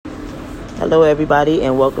Hello, everybody,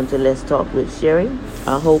 and welcome to Let's Talk with Sherry.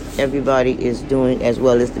 I hope everybody is doing as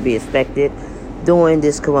well as to be expected during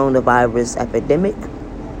this coronavirus epidemic.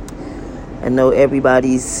 I know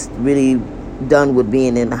everybody's really done with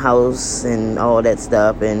being in the house and all that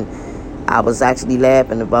stuff, and I was actually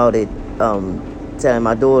laughing about it, telling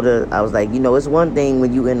my daughter, I was like, it's one thing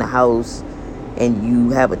when you're in the house and you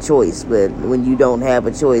have a choice, but when you don't have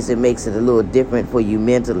a choice, it makes it a little different for you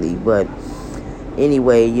mentally. But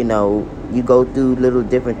anyway, you go through little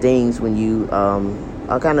different things when you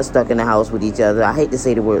are kind of stuck in the house with each other. I hate to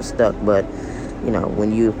say the word stuck, but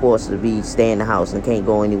when you're forced to stay in the house and can't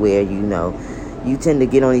go anywhere, you tend to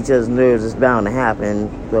get on each other's nerves. It's bound to happen.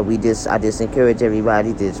 But I just encourage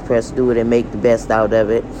everybody to just press through it and make the best out of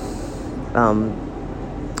it.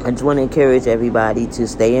 I just want to encourage everybody to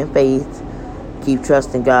stay in faith, keep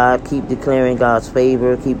trusting God, keep declaring God's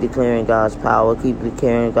favor, keep declaring God's power, keep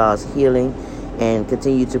declaring God's healing, and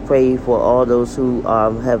continue to pray for all those who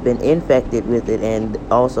have been infected with it, and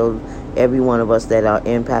also every one of us that are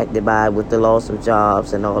impacted by it with the loss of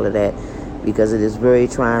jobs and all of that, because it is very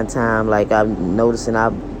trying time. Like I'm noticing,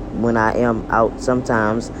 when I am out,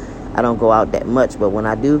 sometimes I don't go out that much, but when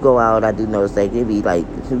I do go out, I do notice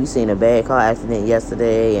we seen a bad car accident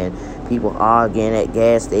yesterday, and people arguing at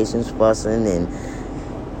gas stations, fussing, and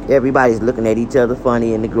everybody's looking at each other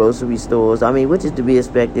funny in the grocery stores. I mean, which is to be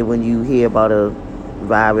expected when you hear about a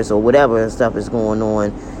virus or whatever stuff is going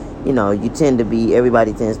on.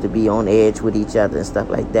 Everybody tends to be on edge with each other and stuff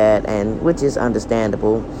like that, and which is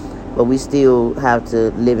understandable. But we still have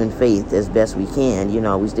to live in faith as best we can.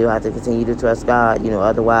 We still have to continue to trust God.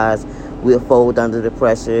 Otherwise we'll fold under the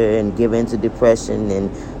pressure and give in to depression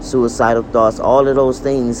and suicidal thoughts. All of those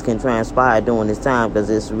things can transpire during this time, because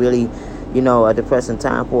it's really, a depressing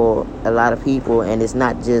time for a lot of people. And it's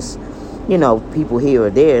not just, people here or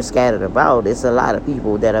there scattered about. It's a lot of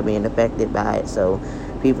people that are being affected by it. So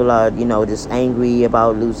people are, just angry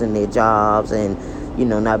about losing their jobs and,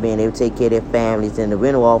 not being able to take care of their families. And the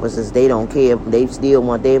rental officers, they don't care. They still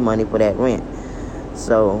want their money for that rent.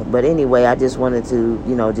 So, but anyway, I just wanted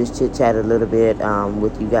to, just chit-chat a little bit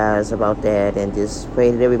with you guys about that, and just pray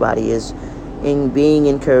that everybody is being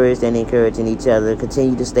encouraged and encouraging each other.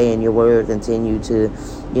 Continue to stay in your word. Continue to,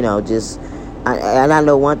 and I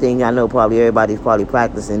know one thing, I know probably everybody's probably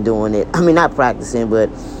practicing doing it. I mean, not practicing, but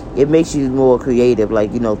it makes you more creative,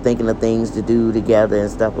 thinking of things to do together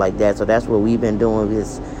and stuff like that. So that's what we've been doing,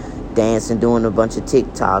 is dancing, doing a bunch of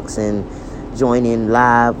TikToks and joining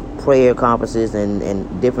live prayer conferences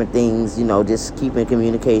and different things, just keeping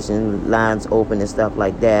communication lines open and stuff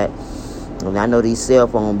like that. And I know these cell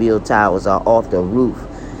phone bill towers are off the roof.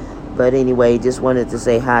 But anyway, just wanted to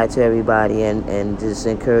say hi to everybody and just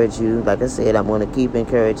encourage you. Like I said, I'm going to keep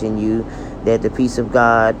encouraging you that the peace of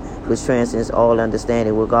God, which transcends all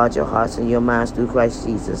understanding, will guard your hearts and your minds through Christ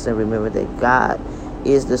Jesus. And remember that God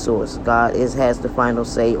is the source. God has the final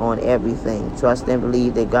say on everything. Trust and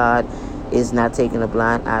believe that God is not taking a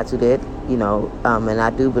blind eye to that, and I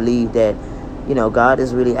do believe that, God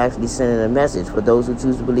is really actually sending a message for those who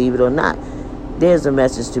choose to believe it or not. There's a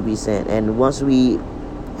message to be sent. And once we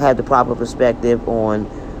have the proper perspective on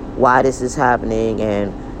why this is happening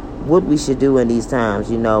and what we should do in these times,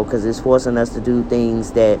 because it's forcing us to do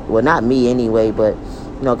things that, well, not me anyway, but,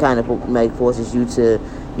 kind of forces you to,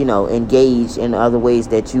 engage in other ways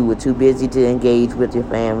that you were too busy to engage with your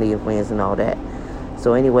family and friends and all that.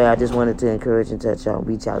 So anyway, I just wanted to encourage and touch y'all,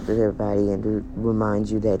 reach out to everybody, and to remind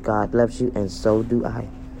you that God loves you, and so do I.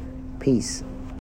 Peace.